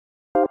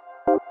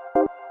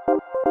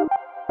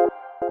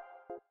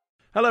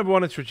Hello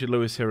everyone, it's Richard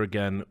Lewis here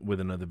again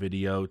with another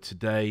video.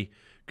 Today,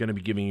 going to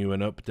be giving you an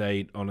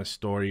update on a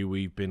story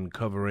we've been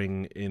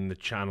covering in the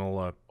channel,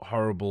 a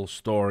horrible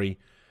story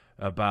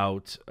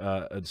about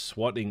a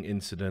swatting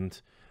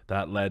incident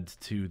that led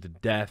to the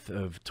death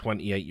of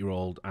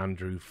 28-year-old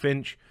Andrew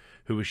Finch,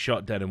 who was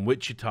shot dead in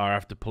Wichita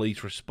after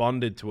police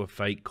responded to a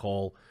fake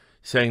call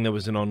saying there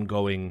was an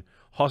ongoing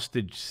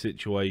hostage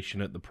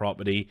situation at the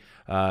property.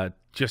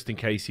 Just in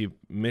case you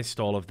missed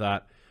all of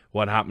that,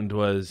 what happened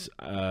was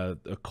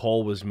a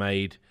call was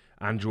made.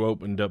 Andrew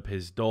opened up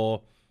his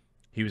door.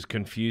 He was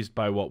confused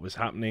by what was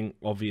happening.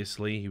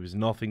 Obviously, he was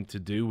nothing to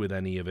do with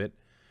any of it.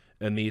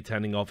 And the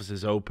attending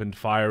officers opened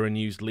fire and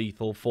used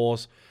lethal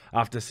force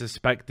after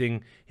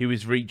suspecting he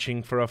was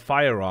reaching for a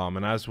firearm.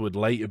 And as would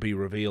later be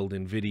revealed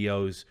in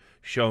videos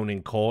shown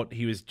in court,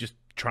 he was just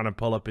trying to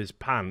pull up his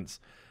pants.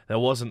 There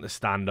wasn't a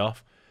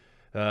standoff.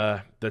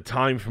 The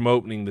time from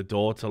opening the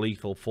door to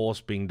lethal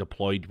force being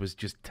deployed was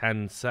just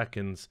 10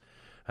 seconds.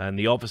 And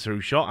the officer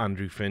who shot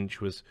Andrew Finch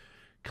was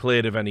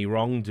cleared of any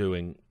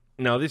wrongdoing.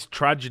 Now, this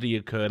tragedy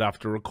occurred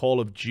after a Call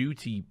of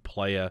Duty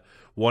player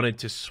wanted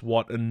to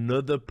swat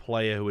another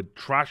player who had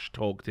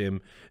trash-talked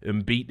him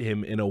and beat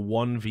him in a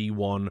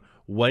 1v1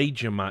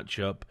 wager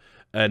matchup,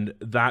 and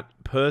that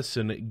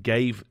person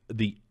gave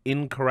the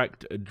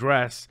incorrect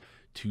address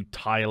to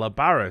Tyler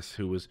Barriss,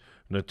 who was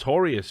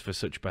notorious for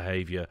such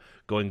behavior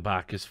going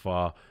back as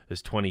far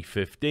as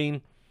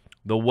 2015.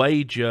 The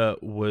wager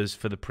was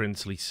for the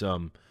princely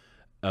sum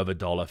of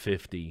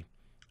 $1.50,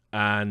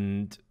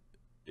 and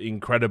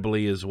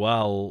incredibly as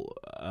well,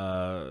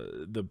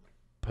 the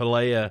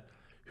player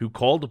who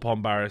called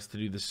upon Barriss to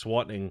do the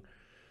swatting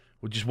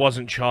just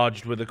wasn't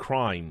charged with a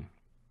crime.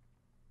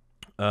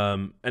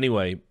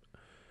 Anyway,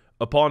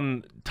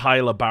 upon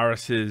Tyler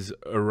Barriss's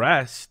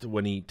arrest,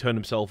 when he turned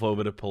himself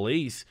over to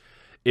police,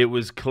 it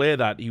was clear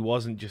that he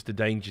wasn't just a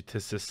danger to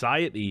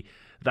society,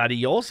 that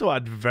he also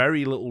had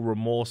very little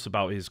remorse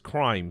about his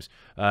crimes.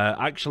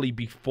 Actually,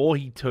 before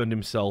he turned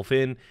himself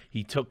in,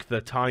 he took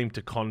the time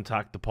to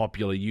contact the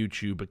popular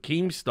YouTuber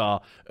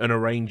Keemstar and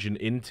arrange an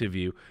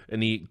interview,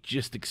 and he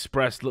just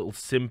expressed little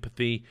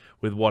sympathy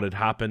with what had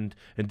happened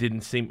and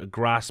didn't seem to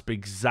grasp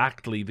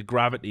exactly the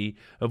gravity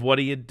of what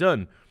he had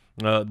done.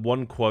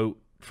 One quote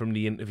from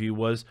the interview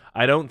was,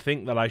 "I don't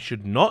think that I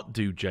should not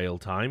do jail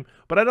time,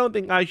 but I don't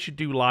think I should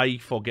do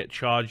life or get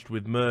charged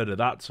with murder,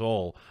 that's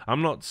all.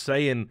 I'm not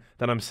saying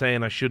that I'm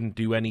saying I shouldn't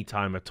do any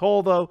time at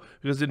all, though,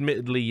 because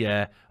admittedly,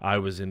 yeah, I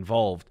was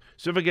involved.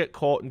 So if I get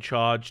caught and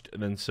charged,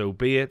 then so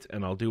be it,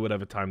 and I'll do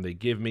whatever time they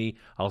give me.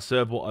 I'll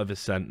serve whatever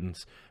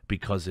sentence,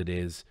 because it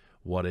is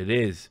what it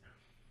is."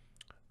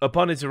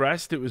 Upon his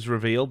arrest, it was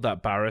revealed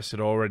that Barriss had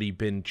already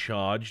been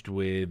charged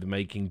with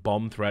making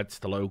bomb threats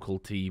to local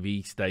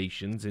TV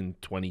stations in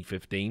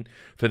 2015.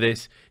 For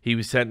this, he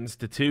was sentenced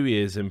to 2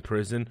 years in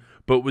prison,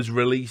 but was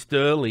released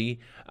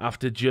early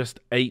after just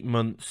 8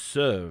 months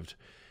served.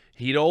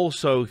 He'd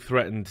also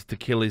threatened to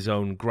kill his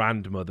own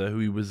grandmother, who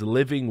he was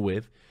living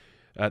with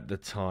at the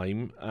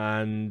time,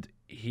 and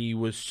he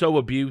was so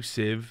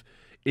abusive.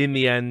 In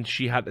the end,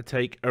 she had to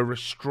take a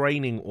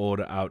restraining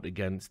order out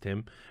against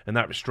him, and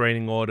that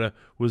restraining order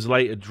was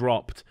later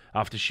dropped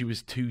after she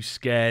was too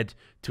scared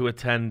to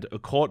attend a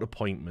court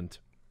appointment.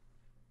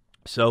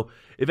 So,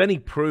 if any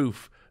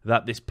proof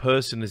that this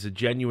person is a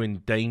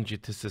genuine danger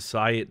to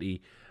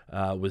society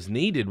was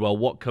needed, well,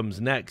 what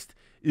comes next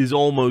is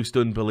almost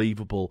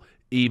unbelievable,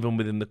 even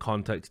within the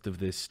context of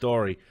this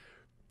story.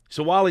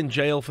 So while in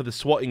jail for the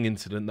swatting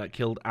incident that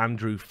killed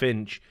Andrew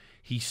Finch,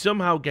 he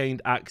somehow gained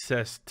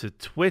access to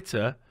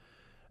Twitter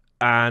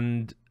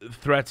and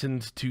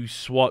threatened to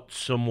swat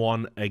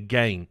someone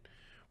again.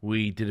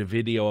 We did a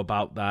video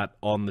about that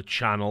on the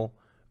channel.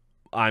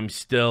 I'm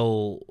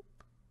still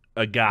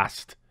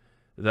aghast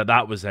that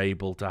that was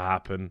able to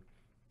happen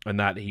and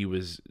that he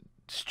was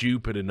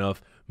stupid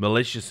enough,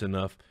 malicious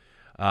enough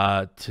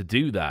to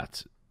do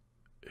that.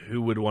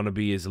 Who would want to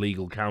be his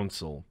legal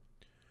counsel?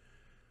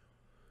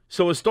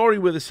 So a story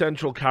with a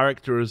central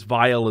character as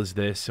vile as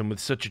this, and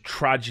with such a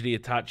tragedy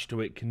attached to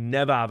it, can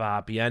never have a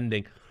happy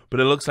ending, but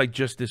it looks like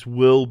justice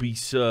will be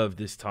served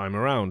this time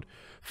around.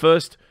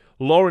 First,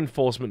 law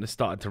enforcement has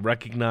started to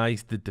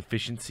recognize the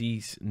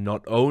deficiencies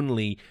not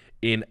only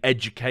in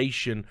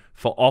education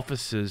for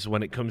officers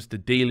when it comes to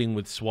dealing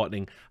with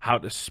swatting, how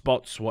to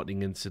spot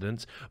swatting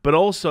incidents, but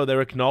also they're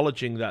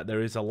acknowledging that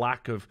there is a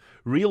lack of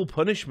real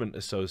punishment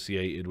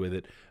associated with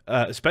it,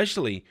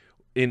 especially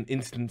in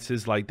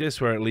instances like this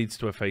where it leads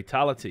to a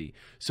fatality.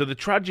 So the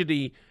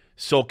tragedy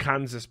saw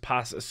Kansas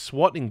pass a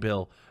swatting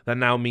bill that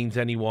now means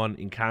anyone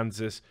in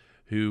Kansas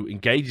who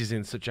engages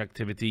in such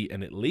activity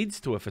and it leads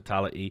to a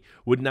fatality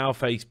would now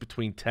face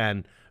between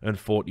 10 and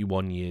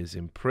 41 years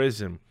in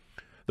prison.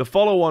 The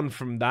follow-on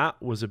from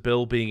that was a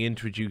bill being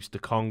introduced to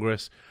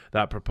Congress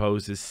that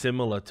proposes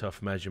similar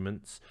tough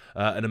measurements,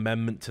 an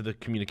amendment to the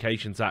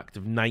Communications Act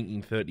of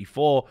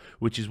 1934,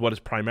 which is what is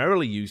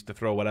primarily used to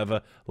throw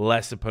whatever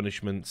lesser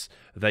punishments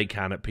they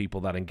can at people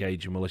that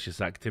engage in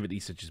malicious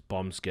activities such as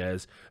bomb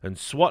scares and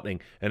swatting.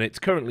 And it's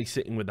currently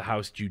sitting with the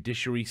House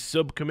Judiciary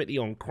Subcommittee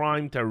on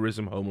Crime,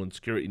 Terrorism, Homeland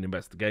Security and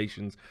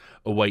Investigations,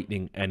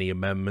 awaiting any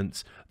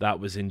amendments. That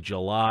was in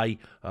July,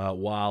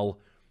 while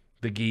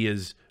the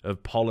gears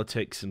of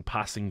politics and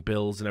passing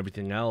bills and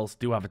everything else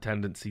do have a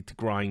tendency to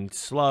grind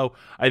slow.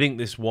 I think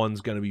this one's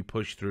going to be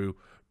pushed through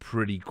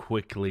pretty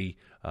quickly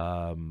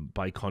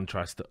by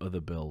contrast to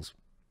other bills.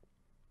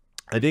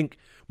 I think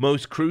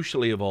most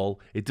crucially of all,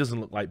 it doesn't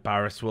look like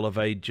Barriss will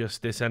evade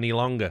justice any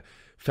longer.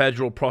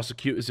 Federal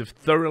prosecutors have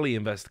thoroughly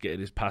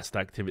investigated his past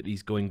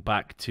activities going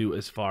back to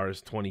as far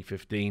as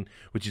 2015,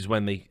 which is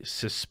when they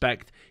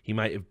suspect he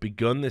might have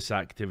begun this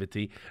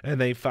activity, and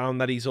they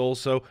found that he's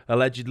also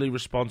allegedly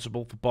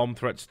responsible for bomb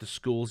threats to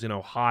schools in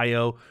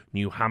Ohio,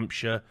 New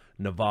Hampshire,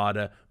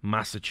 Nevada,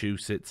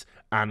 Massachusetts,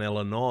 and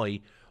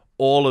Illinois.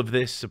 All of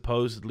this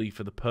supposedly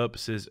for the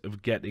purposes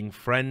of getting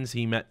friends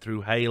he met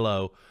through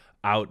Halo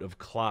out of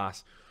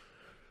class.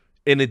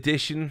 In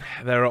addition,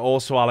 there are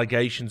also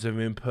allegations of him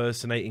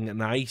impersonating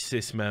an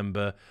ISIS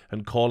member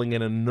and calling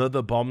in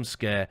another bomb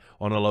scare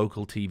on a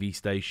local TV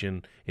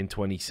station in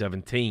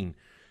 2017.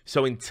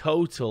 So in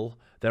total,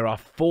 there are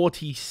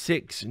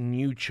 46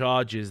 new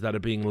charges that are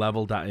being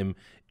leveled at him,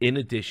 in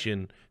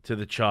addition to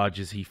the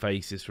charges he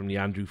faces from the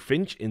Andrew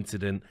Finch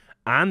incident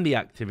and the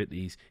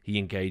activities he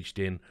engaged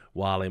in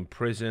while in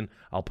prison.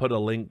 I'll put a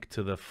link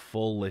to the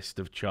full list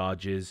of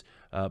charges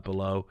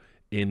below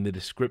in the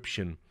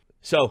description.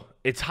 So,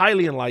 it's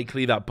highly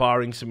unlikely that,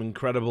 barring some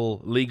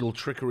incredible legal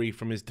trickery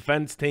from his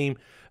defense team,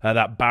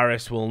 that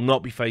Barriss will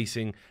not be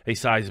facing a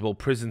sizable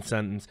prison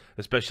sentence,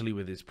 especially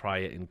with his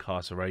prior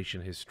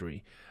incarceration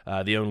history.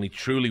 The only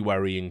truly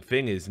worrying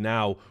thing is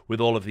now, with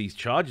all of these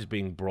charges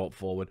being brought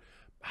forward,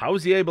 how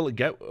is he able to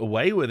get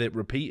away with it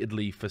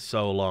repeatedly for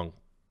so long?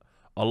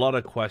 A lot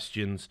of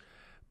questions,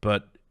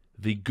 but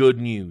the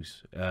good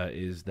news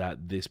is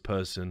that this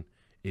person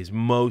is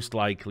most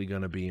likely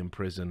going to be in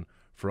prison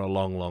for a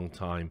long, long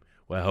time,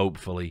 where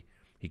hopefully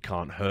he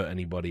can't hurt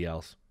anybody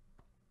else.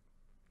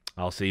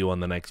 I'll see you on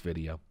the next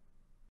video.